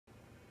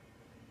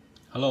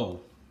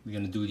Hello, we're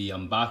going to do the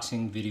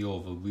unboxing video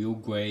of a real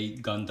grey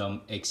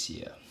Gundam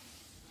Exia.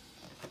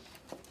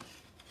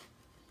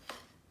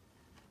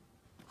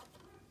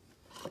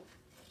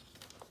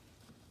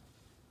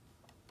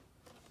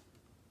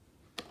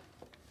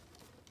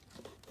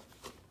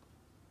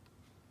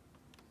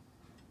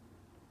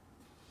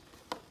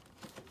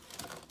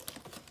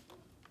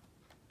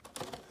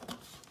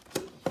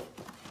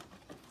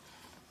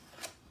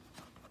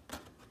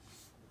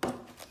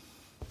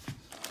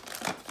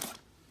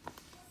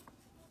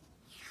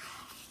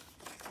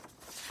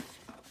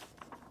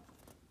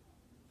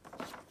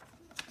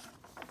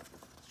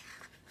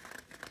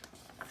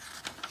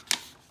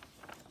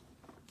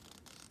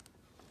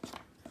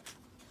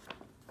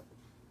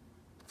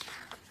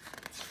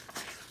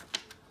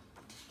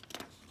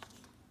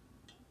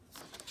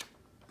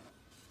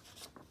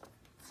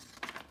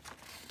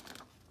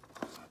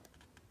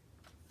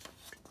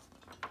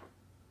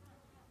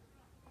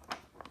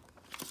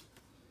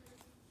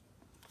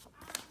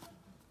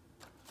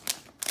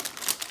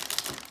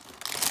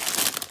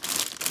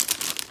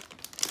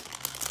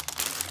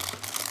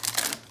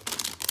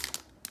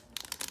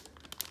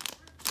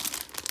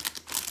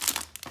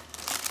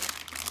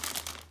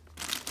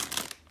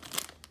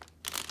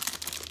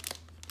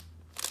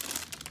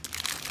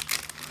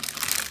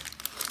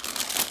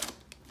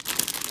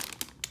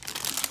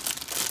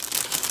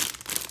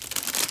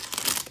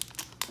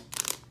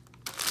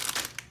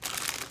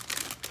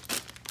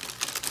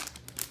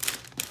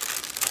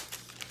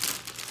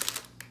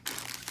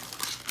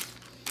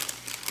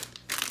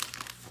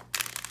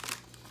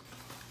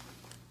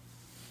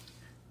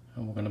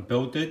 And we're going to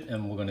build it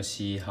and we're going to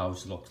see how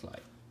it looks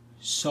like.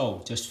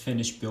 So just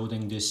finished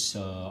building this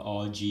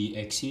RG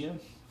Exia.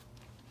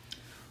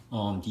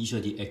 These are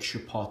the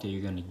extra parts that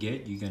you're going to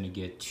get. You're going to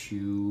get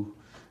 2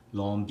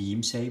 long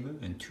beam saber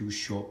and 2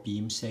 short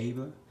beam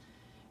saber.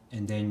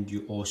 And then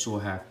you also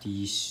have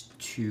these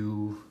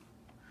two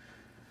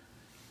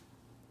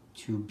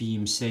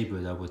beam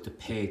saber that with the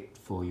peg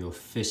for your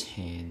fist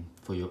hand,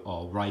 for your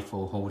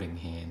rifle holding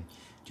hand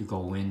to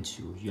go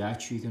into. You're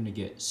actually going to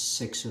get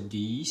 6 of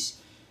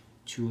these.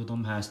 2 of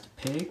them has the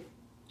peg,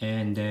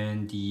 and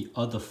then the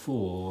other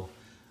 4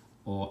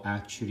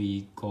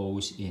 actually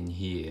goes in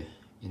here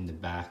in the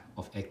back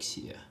of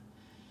Exia.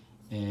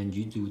 And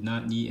you do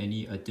not need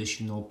any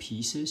additional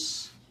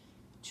pieces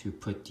to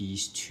put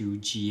these 2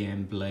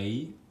 GN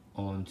blade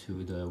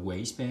onto the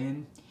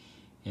waistband.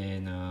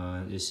 And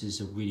this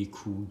is a really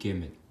cool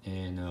gimmick.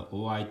 And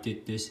all I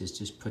did this is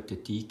just put the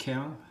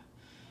decal.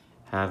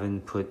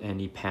 Haven't put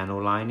any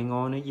panel lining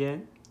on it yet.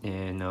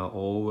 And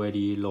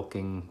already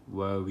looking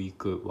very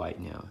good right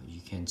now, you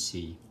can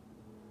see.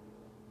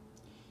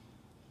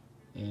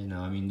 And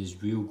I mean,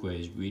 this real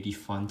grey is really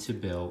fun to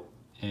build,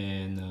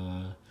 and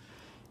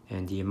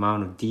the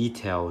amount of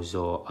details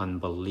are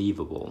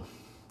unbelievable.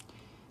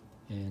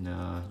 And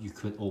you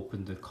could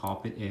open the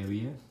carpet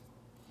area,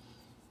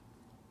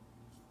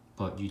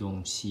 but you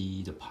don't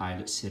see the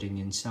pilot sitting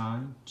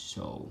inside.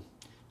 So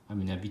I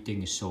mean,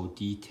 everything is so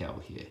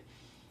detailed here.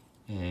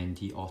 And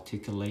the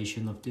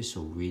articulation of this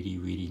are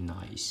really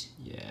nice,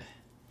 yeah.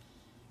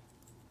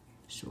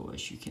 So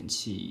as you can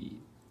see,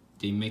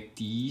 they make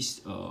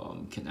these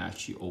can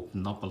actually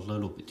open up a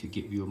little bit to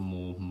give you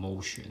more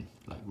motion,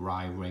 like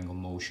right range of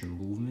motion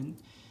movement.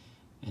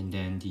 And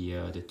then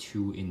the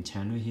 2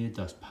 antenna here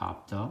that's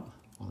popped up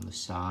on the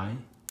side.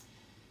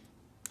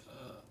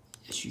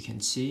 As you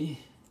can see,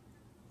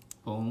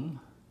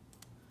 boom.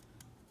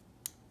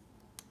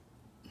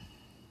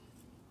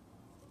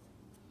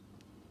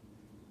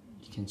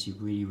 You can see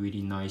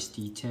really nice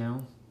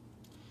detail.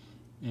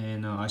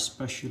 And I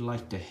especially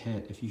like the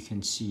head. If you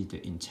can see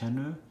the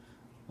antenna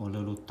a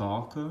little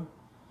darker,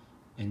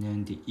 and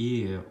then the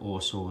ear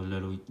also a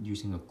little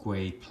using a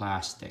gray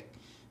plastic,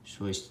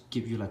 so it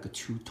gives you like a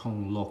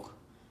 2-tone look.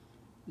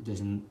 It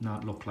does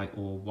not look like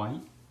all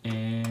white.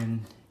 And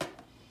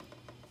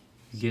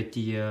you get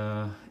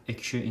the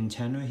extra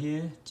antenna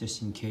here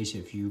just in case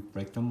if you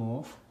break them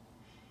off.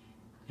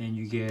 And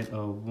you get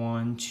a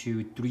 1,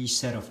 2, 3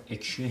 set of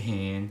extra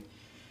hand.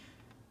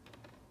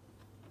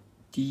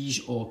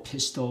 These are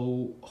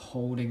pistol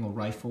holding or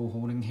rifle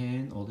holding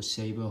hand, or the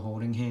saber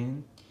holding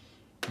hand.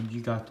 And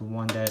you got the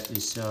one that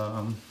is,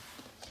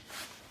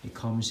 it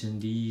comes in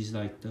these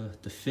like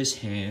the fist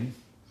hand.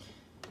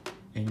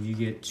 And you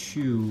get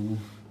 2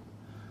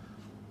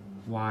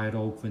 wide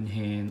open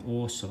hand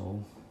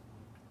also.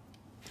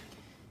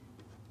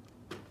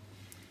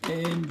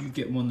 And you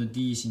get one of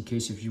these in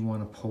case if you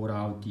want to pull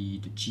out the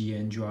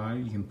GN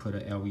drive. You can put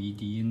a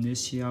LED in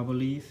this here, I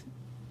believe.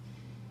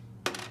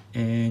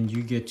 And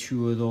you get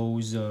 2 of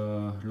those,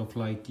 look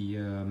like the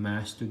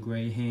master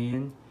gray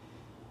hand.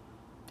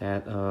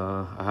 That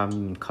I haven't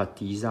even cut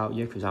these out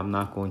yet because I'm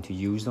not going to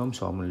use them,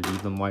 so I'm going to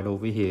leave them right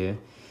over here.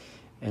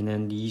 And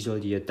then these are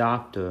the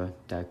adapter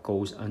that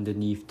goes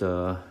underneath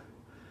the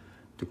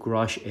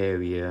brush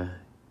area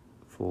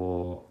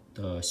for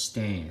the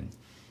stand.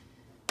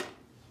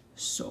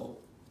 So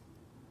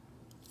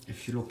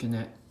if you're looking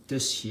at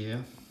this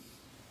here,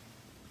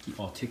 the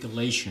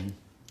articulation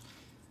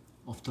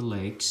of the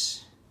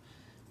legs.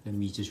 Let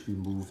me just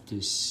remove the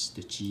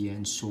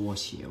GN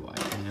source here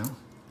right now.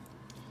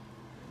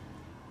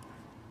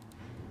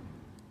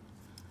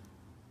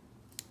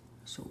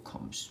 So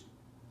comes,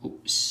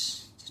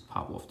 oops, just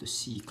pop off the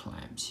C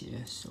clamps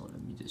here. So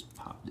let me just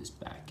pop this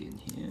back in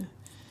here.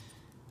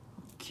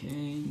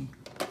 Okay.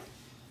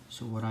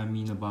 So what I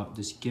mean about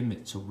this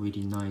gimmick so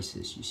really nice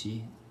is, you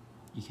see,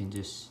 you can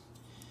just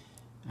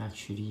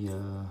actually,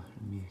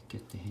 let me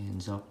get the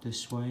hands up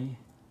this way.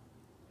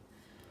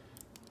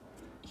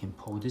 You can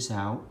pull this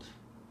out,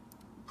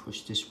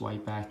 push this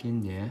right back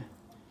in there.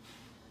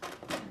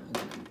 I'm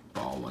gonna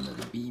borrow one of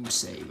the Beam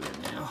Saber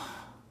now.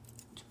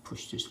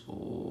 Push this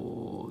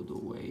all the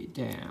way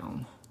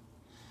down,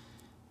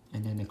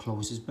 and then it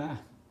closes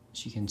back,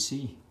 as you can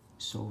see.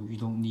 So you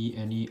don't need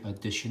any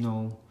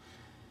additional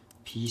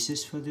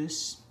pieces for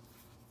this.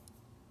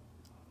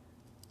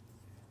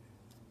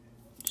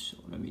 So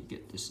let me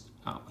get this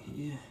out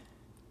here.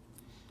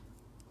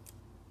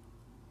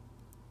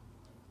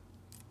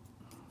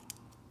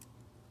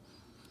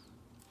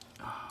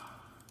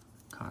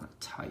 Kind of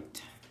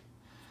tight.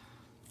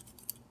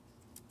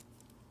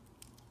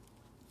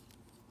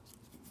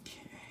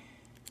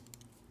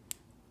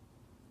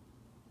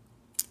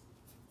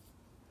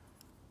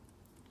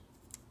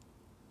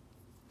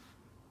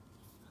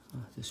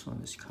 This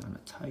one is kind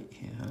of tight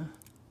here, huh?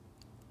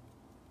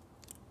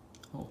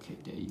 Okay,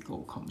 there you go,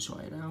 comes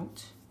right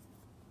out.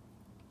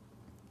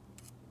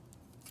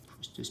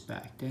 Push this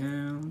back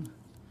down.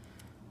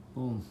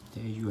 Boom,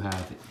 there you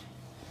have it.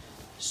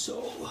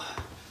 So,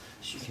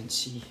 as you can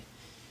see,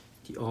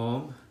 the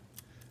arm,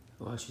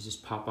 well, I should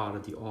just pop out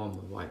of the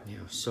armor right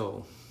now.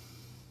 So,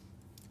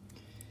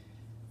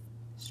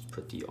 let's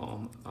put the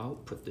arm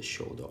out, put the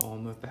shoulder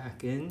armor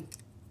back in.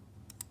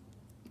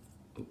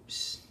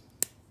 Oops.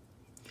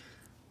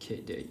 Okay,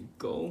 there you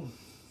go.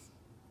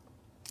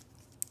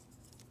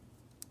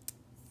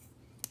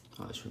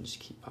 Oh, this one just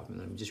keep popping.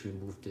 Let me just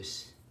remove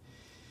this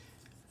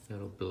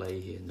little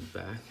blade here in the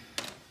back.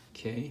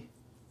 Okay.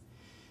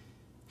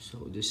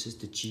 So this is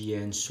the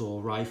GN Saw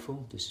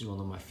rifle. This is one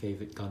of my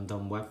favorite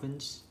Gundam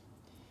weapons.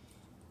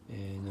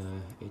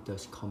 And it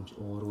does comes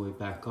all the way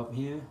back up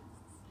here.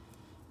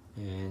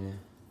 And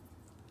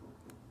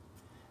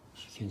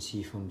as you can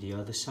see from the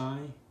other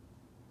side,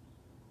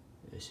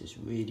 this is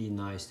really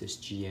nice, this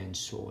GN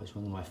Saw. It's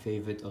one of my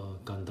favorite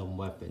Gundam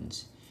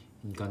weapons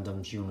in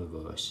Gundam's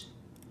universe.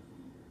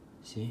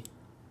 See?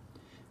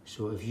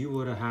 So if you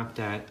were to have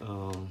that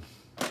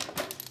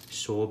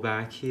saw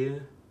back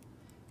here,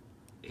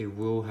 it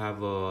will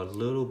have a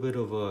little bit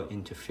of a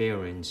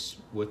interference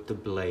with the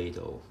blade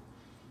though.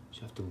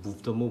 So you have to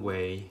move them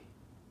away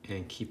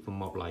and keep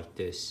them up like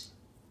this.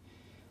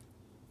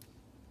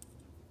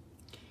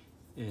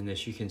 And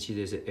as you can see,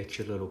 there's an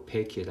extra little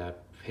pick here that I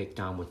picked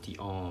down with the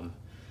arm.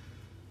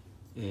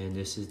 And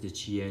this is the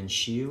GN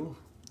shield.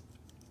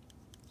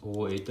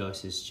 All it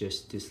does is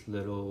just this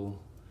little,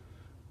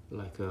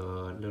 like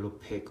a little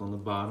pick on the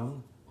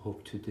bottom,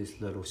 hook to this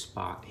little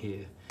spot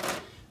here.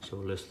 So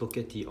let's look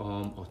at the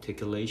arm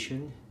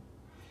articulation.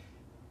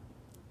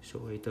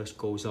 So it just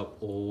goes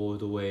up all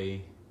the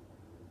way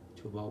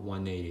to about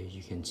 180,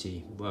 you can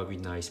see, very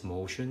nice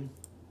motion.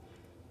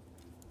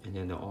 And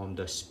then the arm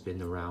does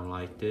spin around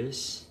like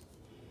this.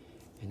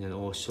 And then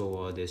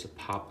also there's a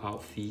pop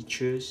out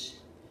features.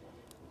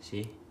 See,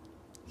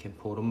 you can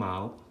pull them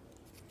out,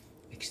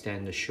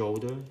 extend the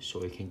shoulder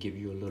so it can give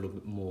you a little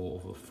bit more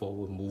of a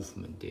forward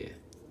movement there.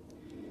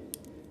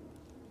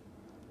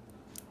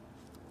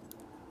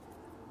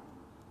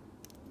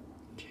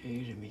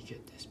 Okay, let me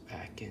get this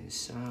back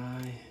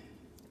inside.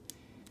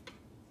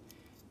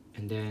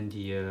 And then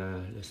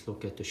let's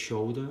look at the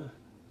shoulder.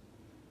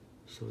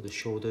 So the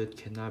shoulder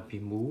cannot be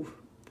moved,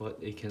 but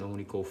it can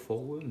only go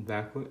forward and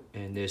backward.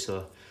 And there's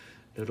a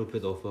little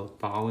bit of a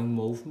bowing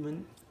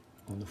movement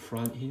on the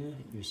front here,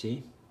 you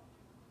see.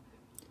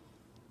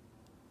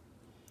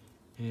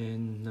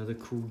 And another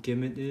cool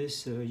gimmick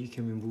is you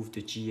can remove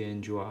the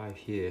GN drive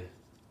here.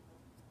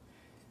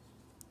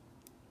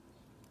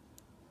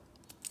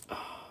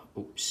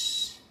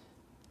 Oops.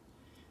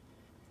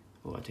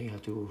 Oh, I think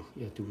you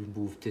have to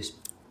remove this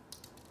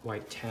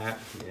white tab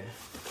here.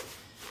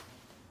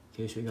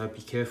 Okay, so you gotta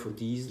be careful.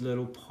 These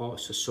little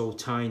parts are so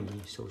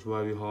tiny, so it's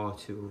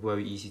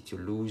very easy to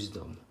lose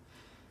them.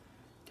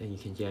 Then you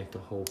can yank the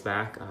whole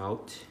back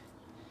out.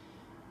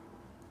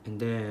 And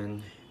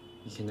then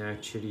you can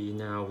actually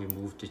now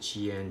remove the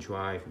GN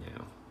drive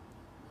now.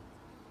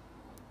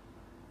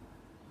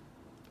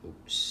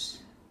 Oops.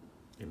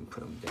 Let me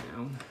put them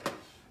down.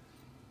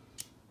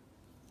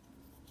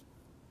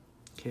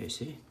 Okay,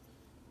 see?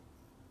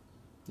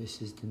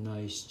 This is the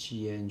nice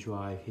GN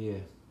drive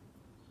here.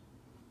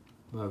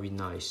 Very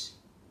nice.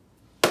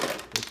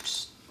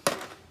 Oops.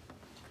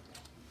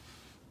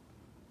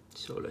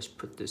 So let's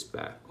put this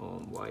back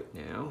on right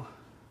now.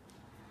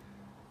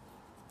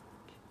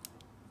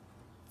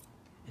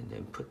 And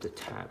then put the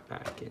tab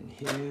back in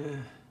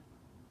here.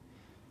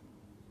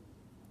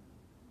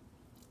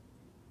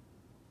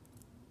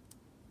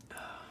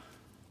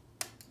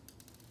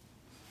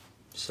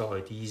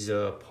 sorry, these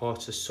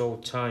parts are so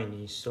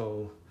tiny,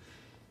 so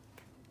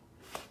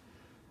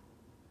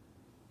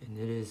and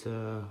it is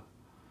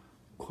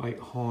quite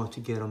hard to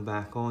get them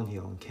back on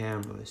here on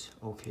cameras.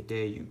 Okay,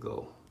 there you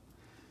go.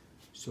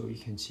 So you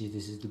can see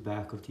this is the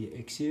back of the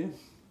Exia.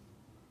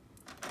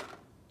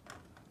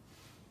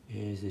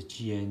 Here's the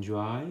GN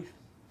drive.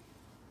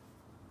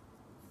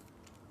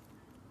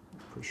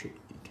 Push it,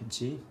 you can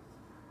see.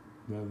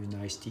 Very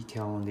nice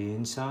decal on the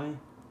inside.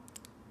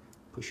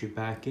 Push it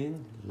back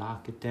in,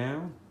 lock it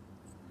down.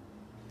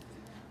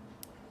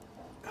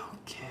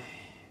 Okay,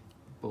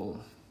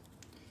 boom.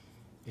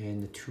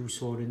 And the two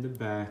sword in the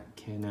back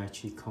can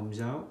actually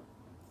comes out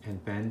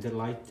and bend it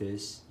like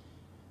this,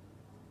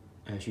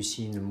 as you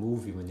see in the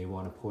movie when they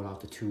want to pull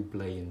out the two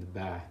blade in the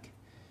back.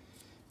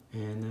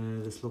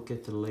 And let's look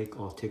at the leg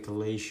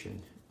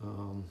articulation.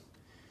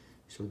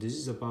 So this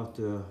is about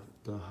the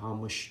how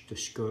much the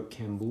skirt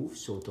can move.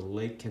 So the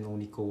leg can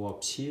only go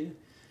up here,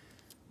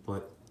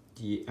 but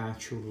the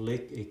actual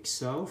leg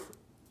itself,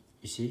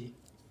 you see,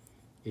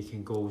 it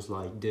can go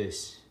like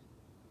this.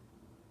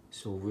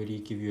 So really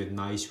give you a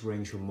nice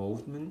range of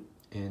movement.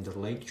 And the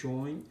leg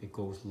joint, it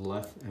goes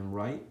left and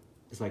right.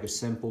 It's like a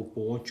simple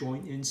ball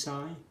joint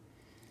inside.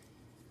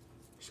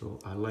 So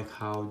I like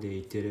how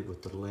they did it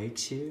with the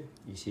legs here,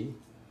 you see.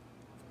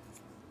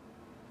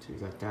 So you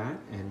got that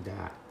and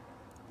that,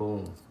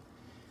 boom.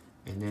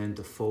 And then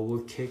the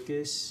forward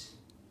kickers,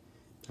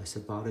 that's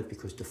about it,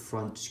 because the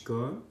front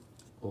skirt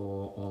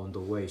or on the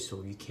way,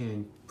 so you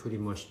can pretty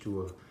much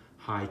do a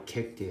high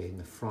kick there in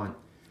the front,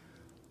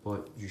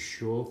 but you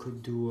sure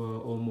could do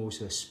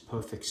almost a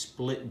perfect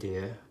split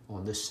there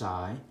on the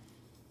side.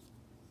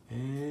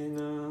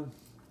 And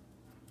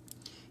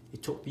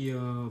it took me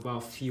about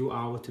a few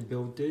hours to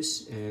build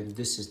this, and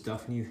this is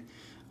definitely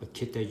a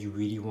kit that you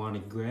really want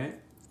to grab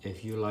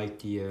if you like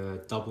the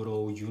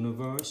 00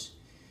 universe.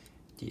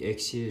 The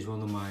Exia is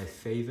one of my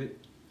favorite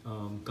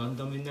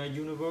Gundam in that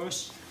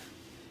universe.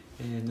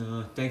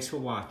 And thanks for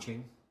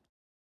watching.